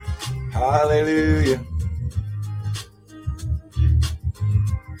Hallelujah.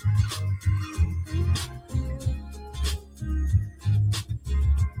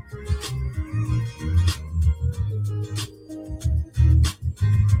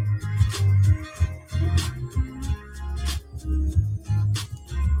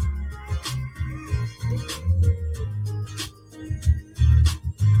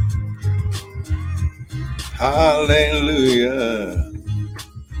 Hallelujah.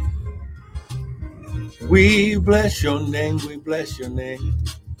 We bless your name. We bless your name.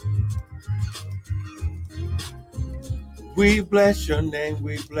 We bless your name.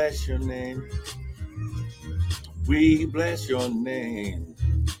 We bless your name. We bless your name.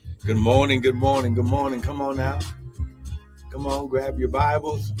 Good morning. Good morning. Good morning. Come on now. Come on, grab your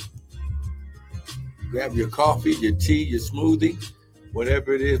Bibles. Grab your coffee, your tea, your smoothie,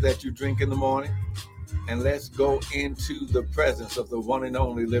 whatever it is that you drink in the morning. And let's go into the presence of the one and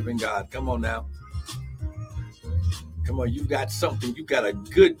only living God. Come on now. Come on, you got something. You got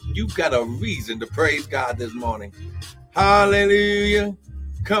a reason to praise God this morning. Hallelujah.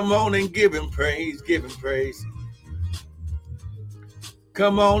 Come on and give him praise. Give him praise.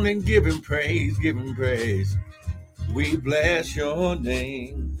 Come on and give him praise. Give him praise. We bless your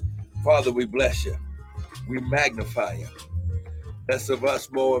name. Father, we bless you. We magnify you. Less of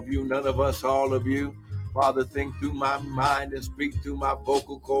us, more of you. None of us, all of you. Father, think through my mind and speak through my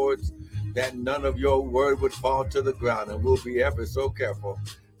vocal cords that none of your word would fall to the ground, and we'll be ever so careful.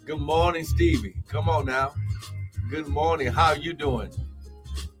 Good morning, Stevie. Come on now. Good morning. How you doing?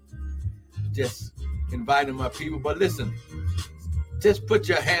 Just inviting my people. But listen, just put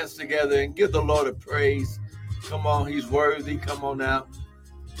your hands together and give the Lord a praise. Come on, he's worthy. Come on now.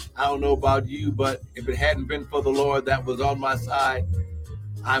 I don't know about you, but if it hadn't been for the Lord that was on my side,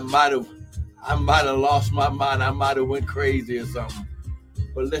 I might have lost my mind. I might have went crazy or something.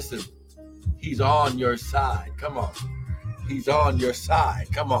 But listen, he's on your side. Come on. He's on your side.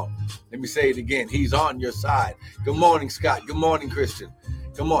 Come on. Let me say it again. He's on your side. Good morning, Scott. Good morning, Christian.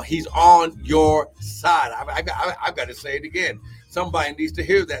 Come on. He's on your side. I've got to say it again. Somebody needs to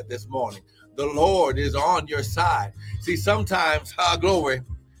hear that this morning. The Lord is on your side. See, sometimes, glory,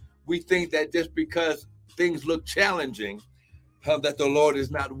 we think that just because things look challenging, that the Lord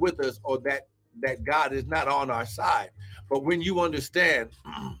is not with us, or that God is not on our side. But when you understand,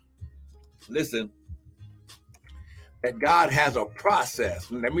 listen, that God has a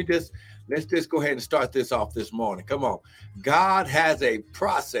process. Let's just go ahead and start this off this morning. Come on. God has a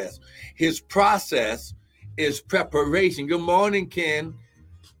process. His process is preparation. Good morning, Ken.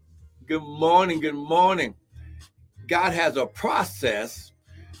 Good morning. Good morning. God has a process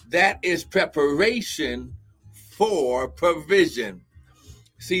that is preparation for provision.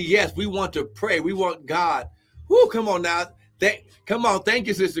 See, yes, we want to pray. We want God. Whoo, come on now. Come on. Thank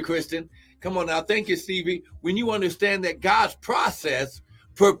you, Sister Kristen. Come on now. Thank you, Stevie. When you understand that God's process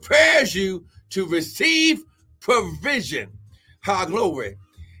prepares you to receive provision. Glory.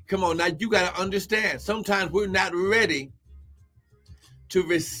 Come on now. You got to understand. Sometimes we're not ready to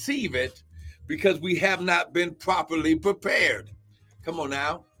receive it because we have not been properly prepared. Come on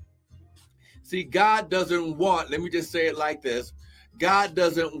now. See, God doesn't want, let me just say it like this. God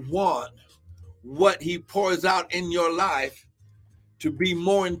doesn't want what he pours out in your life to be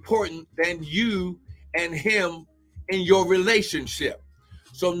more important than you and him in your relationship.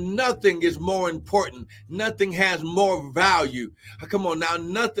 So nothing is more important. Nothing has more value. Come on now,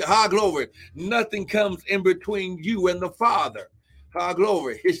 nothing, glory. Nothing comes in between you and the Father.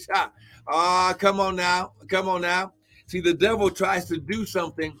 Glory. Come on now. Come on now. See, the devil tries to do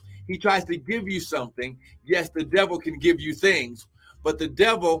something. He tries to give you something. Yes, the devil can give you things, but the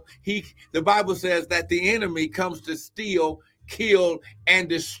devil, the Bible says that the enemy comes to steal, kill, and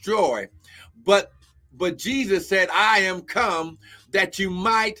destroy. But Jesus said, I am come that you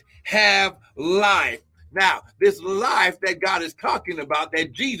might have life. Now, this life that God is talking about,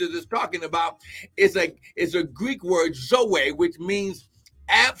 that Jesus is talking about, is a Greek word, zoe, which means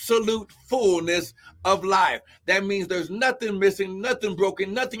absolute fullness of life. That means there's nothing missing, nothing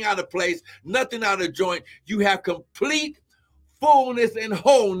broken, nothing out of place, nothing out of joint. You have complete fullness and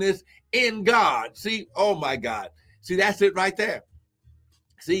wholeness in God. See, oh my God. See, that's it right there.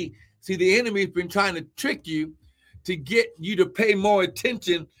 See, the enemy's been trying to trick you to get you to pay more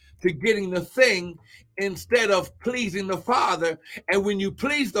attention to getting the thing instead of pleasing the Father. And when you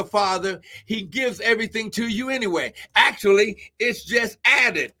please the Father, he gives everything to you anyway. Actually, it's just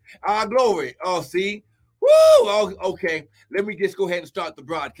added. Glory. Oh, see, Woo! Oh, okay. Let me just go ahead and start the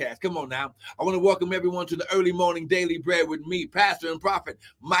broadcast. Come on now. I want to welcome everyone to the early morning daily bread with me, Pastor and Prophet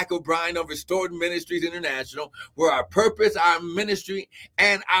Michael Bryan of Restored Ministries International, where our purpose, our ministry,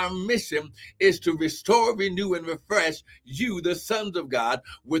 and our mission is to restore, renew, and refresh you, the sons of God,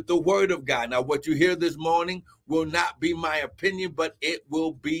 with the word of God. Now, what you hear this morning will not be my opinion, but it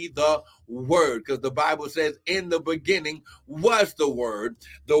will be the word, because the Bible says in the beginning was the word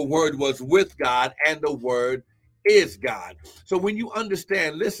was with God, and the word is God. So when you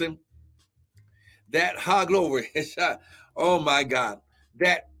understand, listen, that glory, oh my God,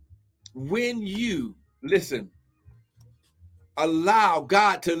 that when you listen, allow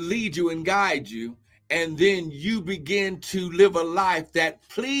God to lead you and guide you, and then you begin to live a life that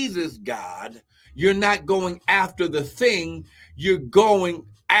pleases God, you're not going after the thing, you're going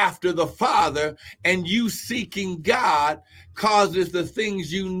after the Father, and you seeking God causes the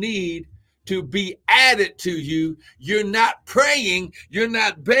things you need to be added to you. You're not praying, you're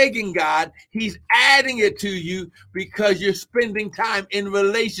not begging God, He's adding it to you because you're spending time in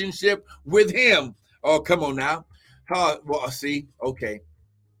relationship with Him. Oh, come on now. Well, see, okay.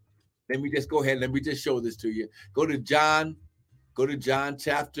 Let me just go ahead. Let me just show this to you. Go to John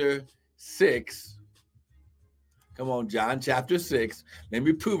chapter 6. Come on, John chapter 6. Let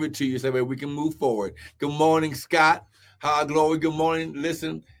me prove it to you so that we can move forward. Good morning, Scott. Glory. Good morning.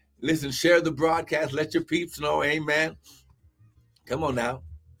 Listen, share the broadcast. Let your peeps know. Amen. Come on now.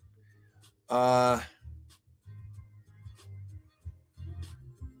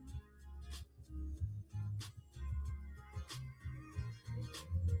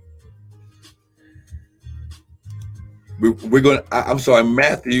 We're going to, I'm sorry,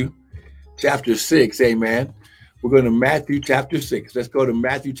 Matthew chapter 6. Amen. We're going to Matthew chapter 6. Let's go to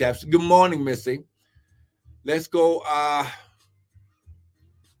Matthew chapter 6. Good morning, Missy. Let's go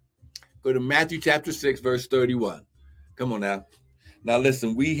to Matthew chapter 6, verse 31. Come on now. Now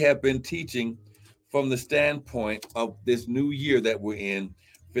listen, we have been teaching from the standpoint of this new year that we're in,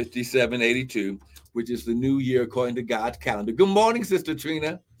 5782, which is the new year according to God's calendar. Good morning, Sister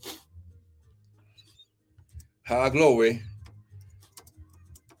Trina. Glory.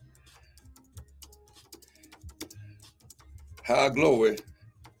 Glory.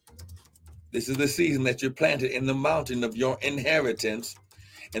 This is the season that you're planted in the mountain of your inheritance.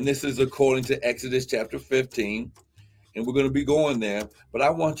 And this is according to Exodus chapter 15. And we're going to be going there. But I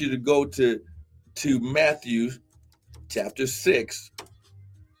want you to go to Matthew chapter 6.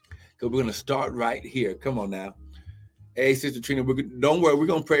 Because we're going to start right here. Come on now. Hey, Sister Trina, don't worry. We're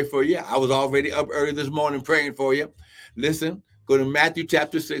going to pray for you. I was already up early this morning praying for you. Listen, go to Matthew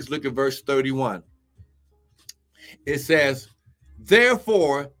chapter 6. Look at verse 31. It says,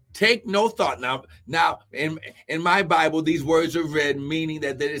 therefore, take no thought. Now, in my Bible, these words are read, meaning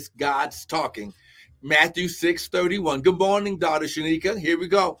that it's God's talking. Matthew 6:31. Good morning, daughter Shanika. Here we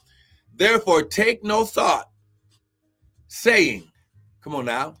go. Therefore, take no thought, saying, come on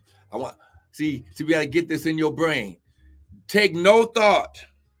now. See, we got to get this in your brain. Take no thought,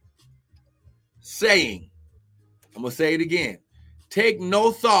 saying, I'm going to say it again. Take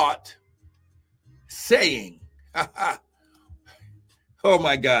no thought, saying, oh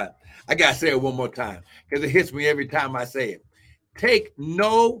my God. I got to say it one more time because it hits me every time I say it. Take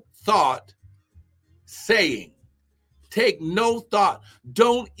no thought, saying. Take no thought.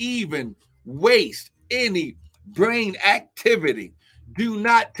 Don't even waste any brain activity. Do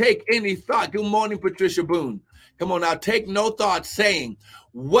not take any thought. Good morning, Patricia Boone. Come on now. Take no thought, saying,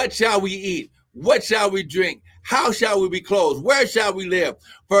 what shall we eat? What shall we drink? How shall we be clothed? Where shall we live?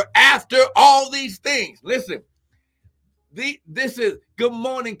 For after all these things, listen, this is good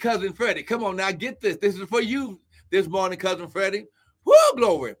morning, Cousin Freddie. Come on now, get this. This is for you this morning, Cousin Freddie. Woo,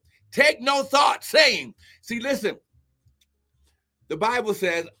 glory. Take no thought, saying. See, listen, the Bible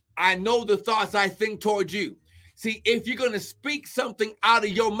says, I know the thoughts I think towards you. See, if you're going to speak something out of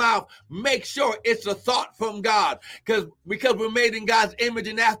your mouth, make sure it's a thought from God. Because we're made in God's image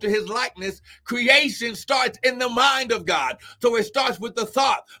and after his likeness, creation starts in the mind of God. So it starts with the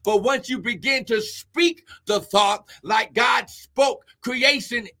thought. But once you begin to speak the thought like God spoke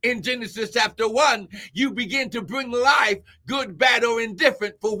creation in Genesis chapter 1, you begin to bring life, good, bad, or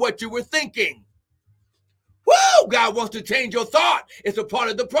indifferent for what you were thinking. Woo! God wants to change your thought. It's a part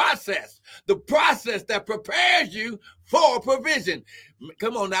of the process that prepares you for provision.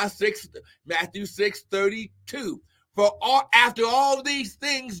 Come on now, Matthew 6:32. For after all these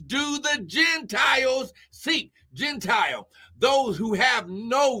things do the Gentiles seek. Gentile, those who have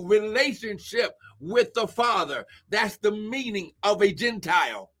no relationship with the Father. That's the meaning of a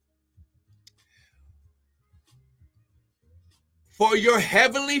Gentile. For your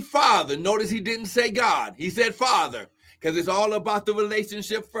heavenly Father, notice he didn't say God, he said Father, because it's all about the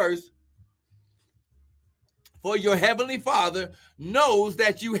relationship first. For your heavenly Father knows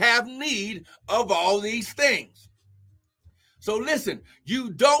that you have need of all these things. So listen, you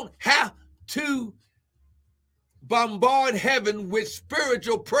don't have to bombard heaven with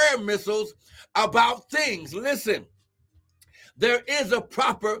spiritual prayer missiles about things. Listen, there is a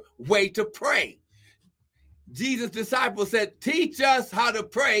proper way to pray. Jesus' disciples said, teach us how to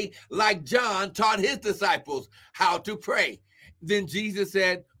pray like John taught his disciples how to pray. Then Jesus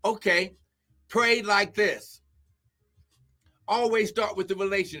said, okay, pray like this. Always start with the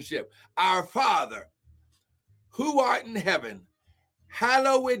relationship. Our Father, who art in heaven,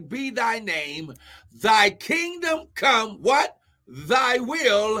 hallowed be thy name. Thy kingdom come, what? Thy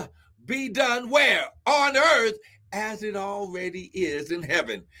will be done where? On earth as it already is in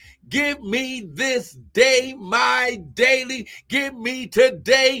heaven. Give me this day my daily. Give me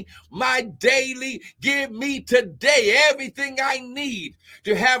today my daily. Give me today everything I need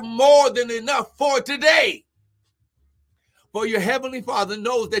to have more than enough for today. For your heavenly Father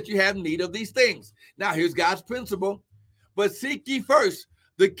knows that you have need of these things. Now here's God's principle. But seek ye first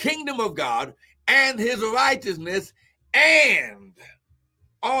the kingdom of God and his righteousness, and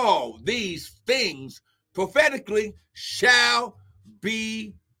all these things prophetically shall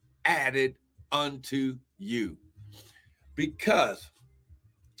be added unto you. Because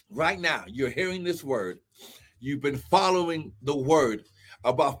right now you're hearing this word, you've been following the word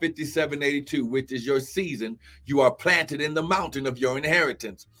about 5782, which is your season. You are planted in the mountain of your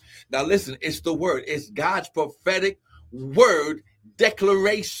inheritance. Now listen, it's the word. It's God's prophetic word,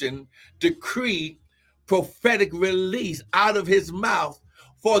 declaration, decree, prophetic release out of his mouth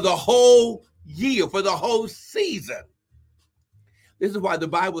for the whole year, for the whole season. This is why the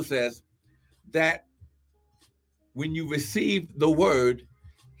Bible says that when you receive the word,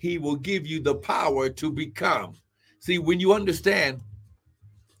 he will give you the power to become. See, when you understand,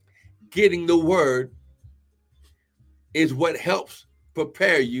 getting the word is what helps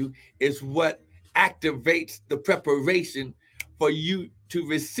prepare you, is what activates the preparation for you to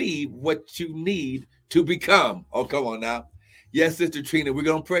receive what you need to become. Oh, come on now. Yes, Sister Trina, we're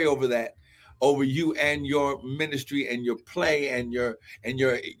going to pray over that, over you and your ministry and your play and your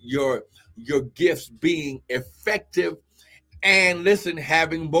gifts being effective, and listen,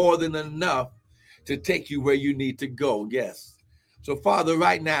 having more than enough to take you where you need to go. Yes. So Father,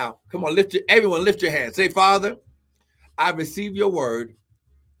 right now, come on, everyone lift your hands. Say, Father, I receive your word.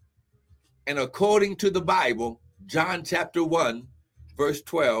 And according to the Bible, John chapter 1, verse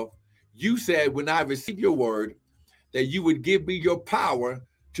 12, you said when I received your word that you would give me your power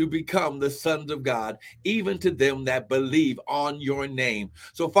to become the sons of God, even to them that believe on your name.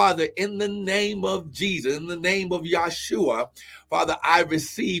 So, Father, in the name of Jesus, in the name of Yeshua, Father, I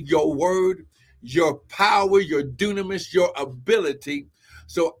receive your word, your power, your dunamis, your ability,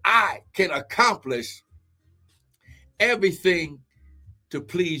 so I can accomplish everything to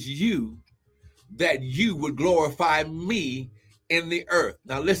please you, that you would glorify me in the earth.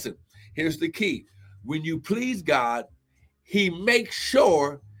 Now listen, here's the key. When you please God, he makes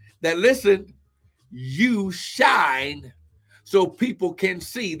sure that, listen, you shine so people can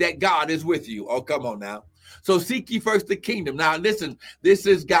see that God is with you. Oh, come on now. So seek ye first the kingdom. Now listen, this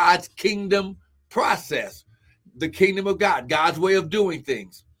is God's kingdom process, the kingdom of God, God's way of doing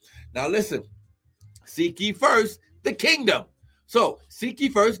things. Now listen, seek ye first the kingdom. So seek ye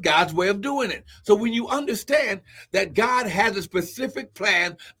first God's way of doing it. So when you understand that God has a specific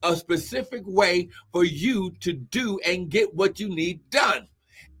plan, a specific way for you to do and get what you need done.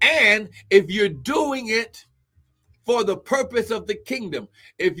 And if you're doing it for the purpose of the kingdom,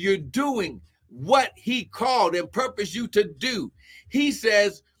 if you're doing what he called and purposed you to do, he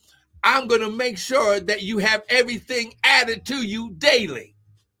says, I'm going to make sure that you have everything added to you daily.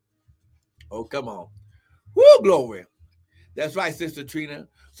 Oh, come on. Woo, glory. That's right, Sister Trina.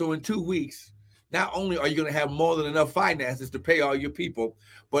 So in 2 weeks, not only are you going to have more than enough finances to pay all your people,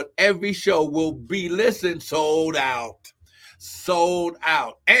 but every show will be, listen, sold out. Sold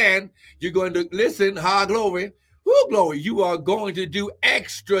out. And you're going to, listen, glory, woo, glory, you are going to do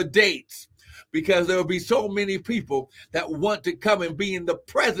extra dates, because there will be so many people that want to come and be in the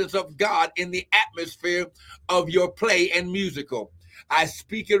presence of God in the atmosphere of your play and musical. I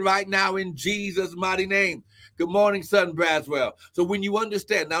speak it right now in Jesus' mighty name. Good morning, son Braswell. So when you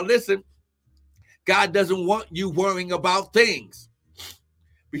understand, now listen, God doesn't want you worrying about things,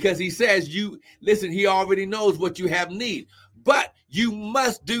 because he says he already knows what you have need, but you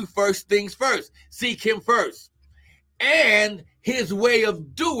must do first things first. Seek him first and his way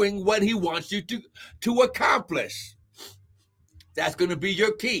of doing what he wants you to accomplish. That's going to be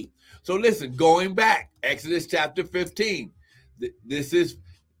your key. So listen, going back, Exodus chapter 15. This is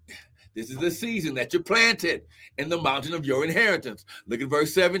the season that you're planted in the mountain of your inheritance. Look at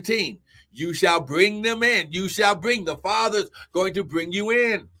verse 17. You shall bring them in. You shall bring. The Father's going to bring you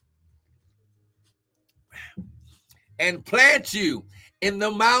in and plant you in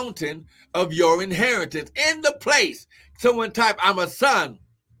the mountain of your inheritance, in the place. Someone type, I'm a son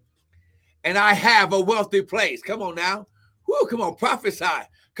and I have a wealthy place. Come on now. Woo, come on, prophesy.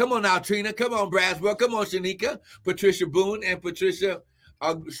 Come on now, Trina. Come on, Braswell. Come on, Shanika. Patricia Boone and Patricia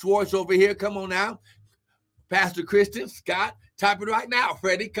Schwartz over here. Come on now. Pastor Christian, Scott, type it right now.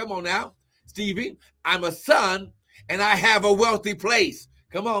 Freddie, come on now. Stevie, I'm a son and I have a wealthy place.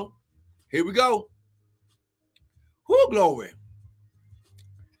 Come on. Here we go. Whoo, glory.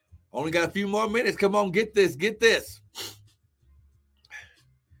 Only got a few more minutes. Come on, get this, get this.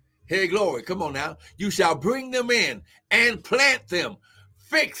 Hey, glory. Come on now. You shall bring them in and plant them,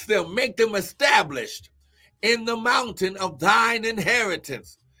 fix them, make them established in the mountain of thine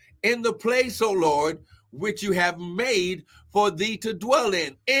inheritance, in the place, O Lord, which you have made for thee to dwell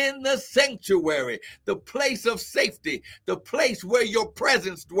in the sanctuary, the place of safety, the place where your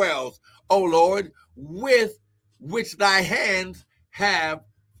presence dwells, O Lord, with which thy hands have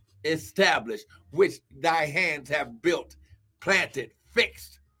established, which thy hands have built, planted,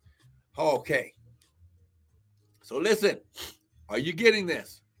 fixed. Okay. So listen, are you getting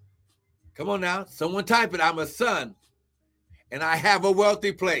this? Come on now. Someone type it. I'm a son and I have a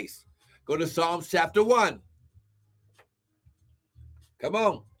wealthy place. Go to Psalms chapter 1. Come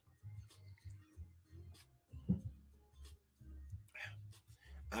on.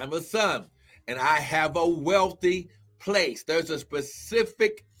 I'm a son and I have a wealthy place. There's a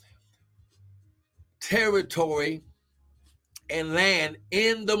specific territory and land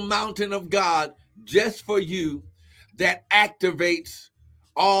in the mountain of God just for you that activates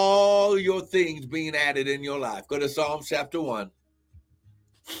all your things being added in your life. Go to Psalms chapter 1,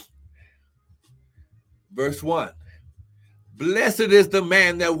 verse 1. Blessed is the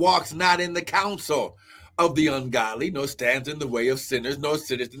man that walks not in the counsel of the ungodly, nor stands in the way of sinners, nor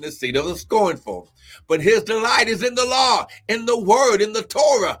sitteth in the seat of the scornful. But his delight is in the law, in the word, in the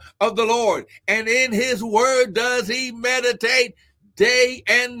Torah of the Lord. And in his word does he meditate day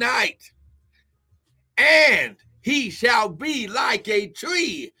and night. And he shall be like a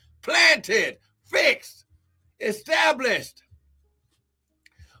tree planted, fixed, established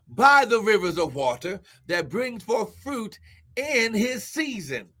by the rivers of water that brings forth fruit in his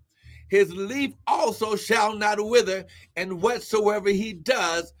season. His leaf also shall not wither, and whatsoever he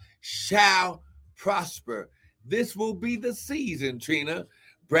does shall prosper. This will be the season, Trina,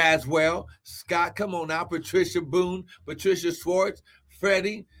 Braswell, Scott, come on now, Patricia Boone, Patricia Schwartz,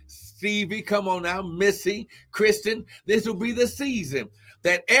 Freddie, Stevie, come on now, Missy, Kristen. This will be the season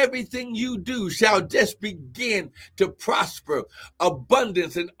that everything you do shall just begin to prosper.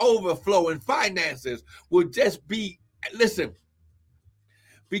 Abundance and overflow and finances will just be, listen,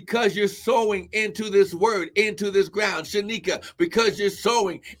 because you're sowing into this word, into this ground. Shanika, because you're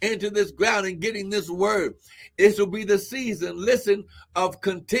sowing into this ground and getting this word, this will be the season, listen, of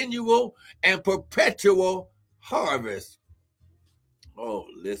continual and perpetual harvest. Oh,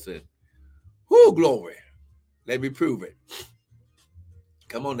 listen. Whoo, glory. Let me prove it.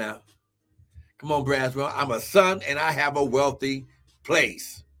 Come on now. Come on, Braswell. I'm a son and I have a wealthy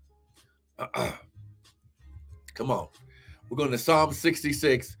place. Come on. We're going to Psalm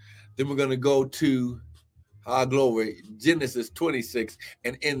 66. Then we're going to go to, glory, Genesis 26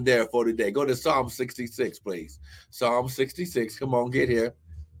 and end there for today. Go to Psalm 66, please. Psalm 66. Come on, get here.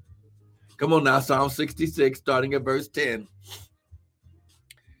 Come on now, Psalm 66, starting at verse 10.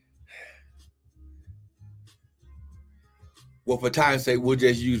 Well, for time's sake, we'll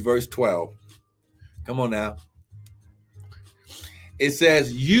just use verse 12. Come on now. It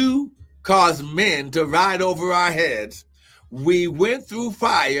says, you cause men to ride over our heads. We went through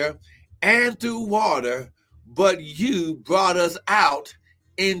fire and through water, but you brought us out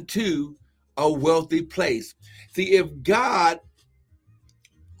into a wealthy place. See, if God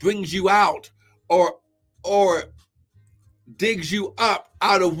brings you out or digs you up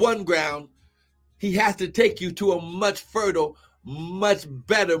out of one ground, he has to take you to a much fertile, much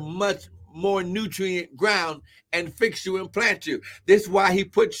better, much more nutrient ground and fix you and plant you. This is why he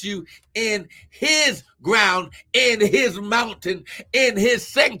puts you in his ground, in his mountain, in his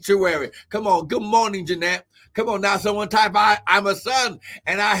sanctuary. Come on. Good morning, Jeanette. Come on now. Someone type, I'm a son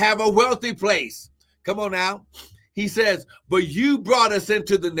and I have a wealthy place. Come on now. He says, but you brought us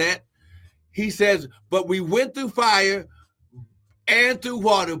into the net. He says, but we went through fire and through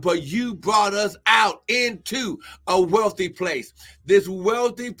water, but you brought us out into a wealthy place. This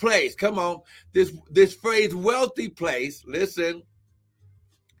wealthy place, come on, this phrase wealthy place, listen,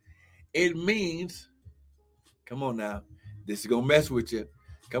 it means, come on now, this is going to mess with you.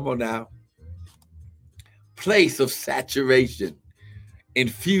 Come on now. Place of saturation,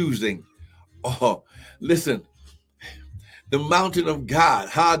 infusing. Oh, listen, the mountain of God,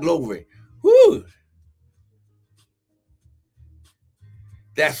 high glory. Woo!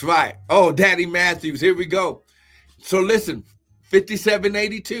 That's right. Oh, Daddy Matthews, here we go. So listen,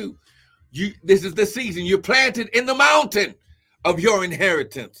 5782. This is the season. You're planted in the mountain of your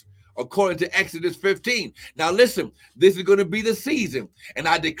inheritance, according to Exodus 15. Now listen, this is going to be the season, and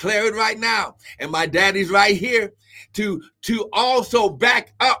I declare it right now, and my daddy's right here to also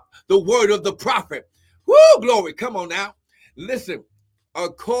back up the word of the prophet. Woo, glory. Come on now. Listen,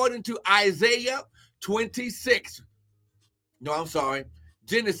 according to Isaiah 26. No, I'm sorry.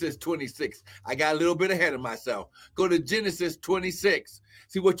 Genesis 26. I got a little bit ahead of myself. Go to Genesis 26.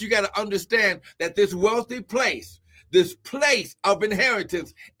 See, what you got to understand, that this wealthy place, this place of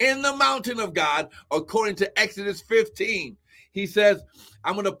inheritance in the mountain of God, according to Exodus 15, he says,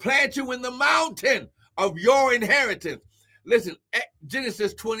 I'm going to plant you in the mountain of your inheritance. Listen,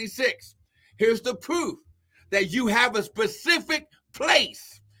 Genesis 26. Here's the proof that you have a specific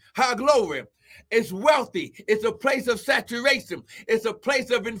place. How glory. It's wealthy. It's a place of saturation. It's a place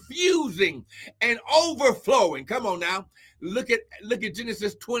of infusing and overflowing. Come on now. Look at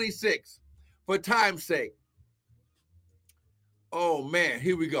Genesis 26 for time's sake. Oh man,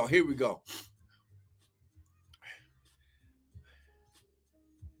 here we go. Here we go.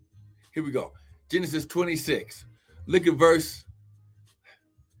 Here we go. Genesis 26. Look at verse.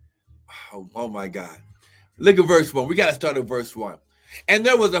 Oh my God. Look at verse 1. We got to start at verse 1. And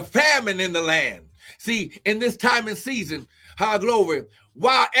there was a famine in the land. See, in this time and season, how glory,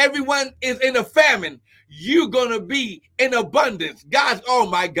 while everyone is in a famine, you're going to be in abundance. God's, oh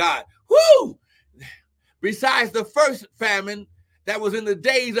my God. Whoo! Besides the first famine that was in the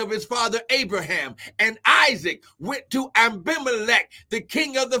days of his father Abraham, and Isaac went to Abimelech, the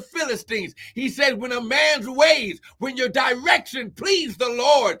king of the Philistines. He said, when a man's ways, when your direction please the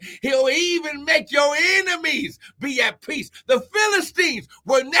Lord, he'll even make your enemies be at peace. The Philistines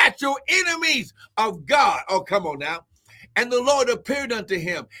were natural enemies of God. Oh, come on now. And the Lord appeared unto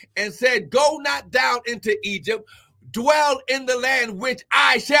him and said, go not down into Egypt, dwell in the land which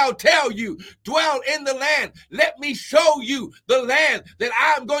I shall tell you. Dwell in the land. Let me show you the land that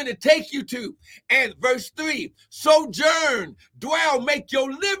I'm going to take you to. And verse 3, sojourn, dwell, make your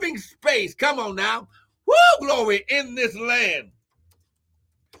living space. Come on now. Woo, glory, in this land.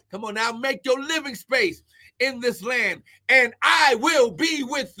 Come on now, make your living space in this land, and I will be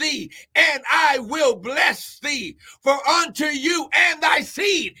with thee, and I will bless thee, for unto you and thy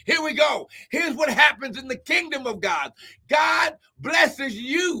seed. Here we go. Here's what happens in the kingdom of God. God blesses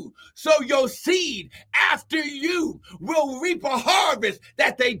you, so your seed after you will reap a harvest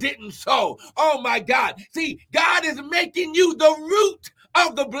that they didn't sow. Oh my God. See, God is making you the root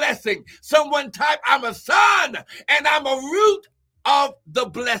of the blessing. Someone type, I'm a son, and I'm a root of the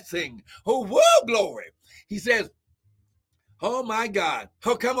blessing. Oh, whoa, glory. He says, oh my God.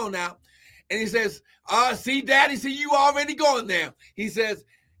 Oh, come on now. And he says, see, Daddy, see, you already going there. He says,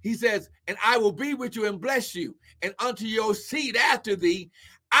 and I will be with you and bless you, and unto your seed after thee,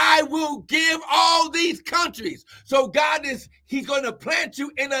 I will give all these countries. So God he's going to plant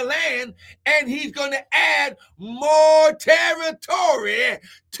you in a land, and he's going to add more territory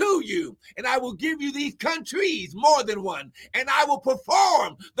to you. And I will give you these countries, more than one, and I will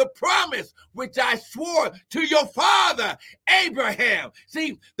perform the promise which I swore to your father, Abraham.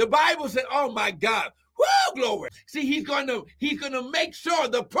 See, the Bible said, oh my God, woo, glory. See, he's going to make sure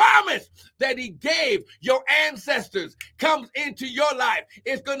the promise that he gave your ancestors comes into your life.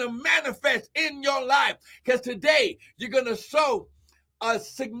 It's going to manifest in your life, because today you're going to sow a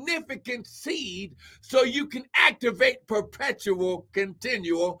significant seed so you can activate perpetual,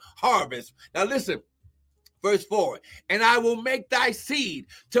 continual harvest. Now listen. Verse 4, and I will make thy seed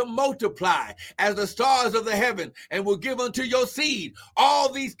to multiply as the stars of the heaven, and will give unto your seed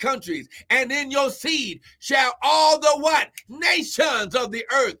all these countries, and in your seed shall all the what? Nations of the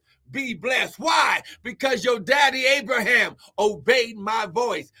earth be blessed. Why? Because your daddy Abraham obeyed my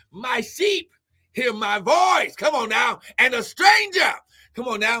voice. My sheep hear my voice. Come on now. And a stranger, come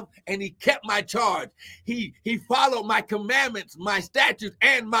on now, and he kept my charge. He followed my commandments, my statutes,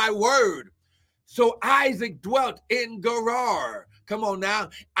 and my word. So Isaac dwelt in Gerar. Come on now.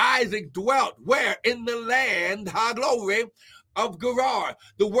 Isaac dwelt where? In the land, glory, of Gerar.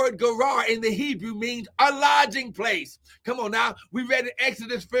 The word Gerar in the Hebrew means a lodging place. Come on now. We read in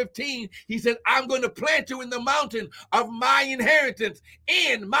Exodus 15. He said, I'm going to plant you in the mountain of my inheritance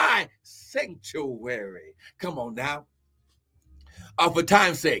in my sanctuary. Come on now. For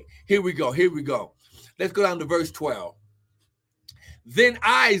time's sake, here we go. Let's go down to verse 12. Then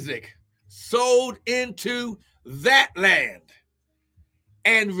Isaac sold into that land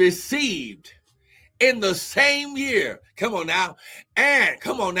and received in the same year. Come on now. And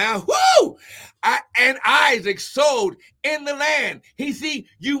Isaac sold in the land.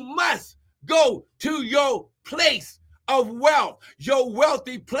 You must go to your place of wealth, your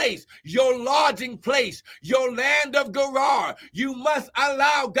wealthy place, your lodging place, your land of Gerar. You must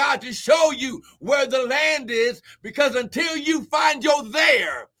allow God to show you where the land is, because until you find your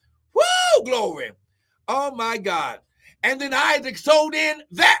there, glory. Oh my God. And then Isaac sold in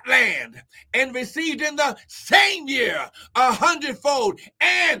that land and received in the same year 100-fold.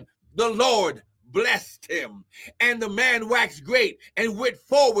 And the Lord blessed him. And the man waxed great and went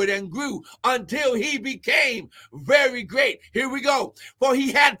forward and grew until he became very great. Here we go. For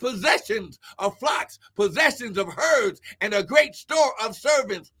he had possessions of flocks, possessions of herds, and a great store of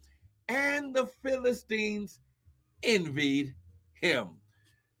servants. And the Philistines envied him.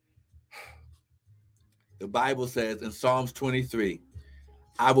 The Bible says in Psalms 23,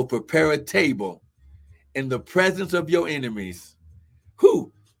 I will prepare a table in the presence of your enemies.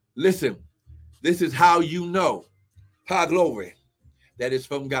 Listen, this is how you know, glory, that is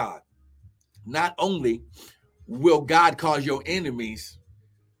from God. Not only will God cause your enemies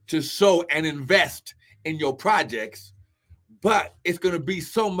to sow and invest in your projects, but it's going to be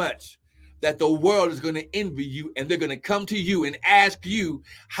so much that the world is going to envy you, and they're going to come to you and ask you,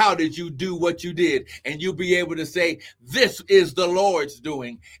 how did you do what you did? And you'll be able to say, this is the Lord's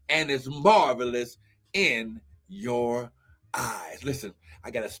doing, and it's marvelous in your eyes. Listen,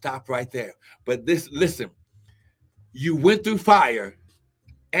 I got to stop right there. But listen, you went through fire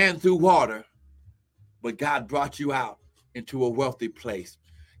and through water, but God brought you out into a wealthy place.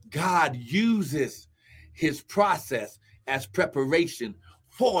 God uses his process as preparation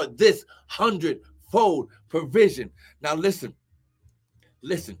for this 100-fold provision. Now listen,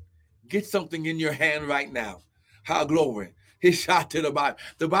 get something in your hand right now. Glory. His shot to the Bible.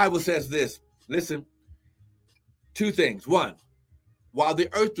 The Bible says this. Listen, two things. One, while the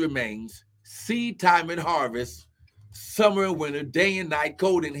earth remains, seed time and harvest, summer and winter, day and night,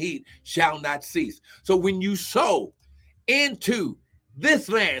 cold and heat shall not cease. So when you sow into this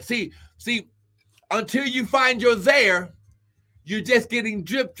land, see, until you find you're there, you're just getting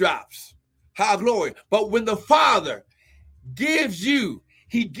drip drops. Glory. But when the Father gives you,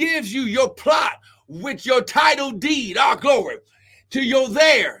 he gives you your plot with your title deed, glory, to your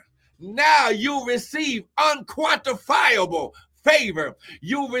there. Now you receive unquantifiable favor.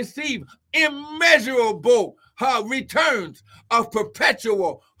 You receive immeasurable returns of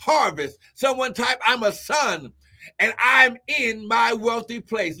perpetual harvest. Someone type, I'm a son and I'm in my wealthy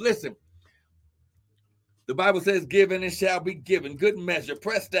place. Listen. The Bible says, given and shall be given. Good measure,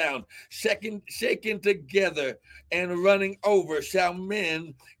 pressed down, shaken together, and running over shall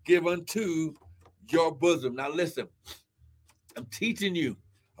men give unto your bosom. Now listen, I'm teaching you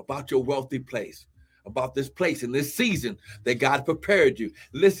about your wealthy place, about this place in this season that God prepared you.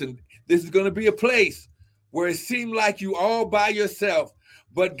 Listen, this is going to be a place where it seemed like you all by yourself,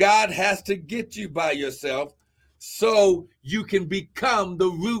 but God has to get you by yourself so you can become the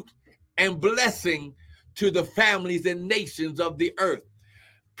root and blessing to the families and nations of the earth.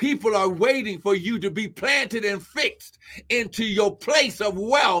 People are waiting for you to be planted and fixed into your place of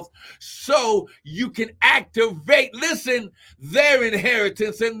wealth so you can activate, listen, their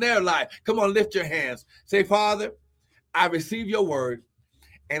inheritance in their life. Come on, lift your hands. Say, Father, I receive your word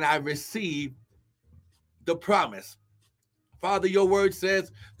and I receive the promise. Father, your word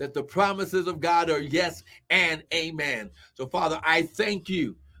says that the promises of God are yes and amen. So, Father, I thank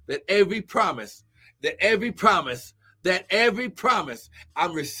you that every promise,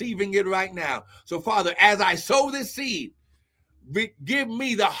 I'm receiving it right now. So, Father, as I sow this seed, give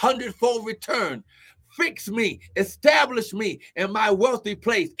me the 100-fold return. Fix me, establish me in my wealthy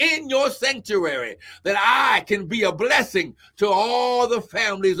place in your sanctuary, that I can be a blessing to all the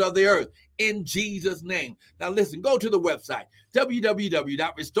families of the earth. In Jesus' name. Now listen, go to the website,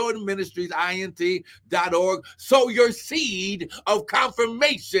 www.restoredministriesint.org. Sow your seed of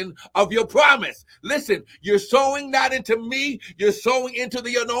confirmation of your promise. Listen, you're sowing not into me, you're sowing into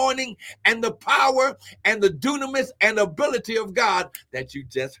the anointing and the power and the dunamis and ability of God that you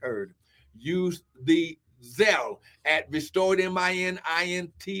just heard. Use the Zelle at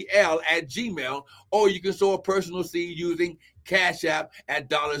restoredmintl@gmail, or you can sow a personal seed using Cash App at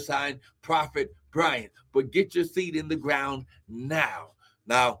 $Prophet Bryant. But get your seed in the ground now.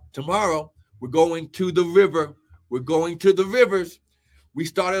 Now, tomorrow, we're going to the river. We're going to the rivers. We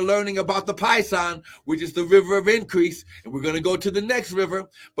started learning about the Pison, which is the river of increase, and we're going to go to the next river.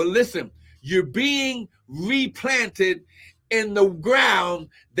 But listen, you're being replanted in the ground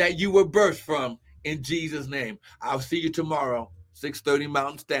that you were birthed from, in Jesus' name. I'll see you tomorrow, 6:30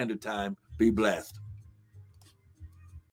 Mountain Standard Time. Be blessed.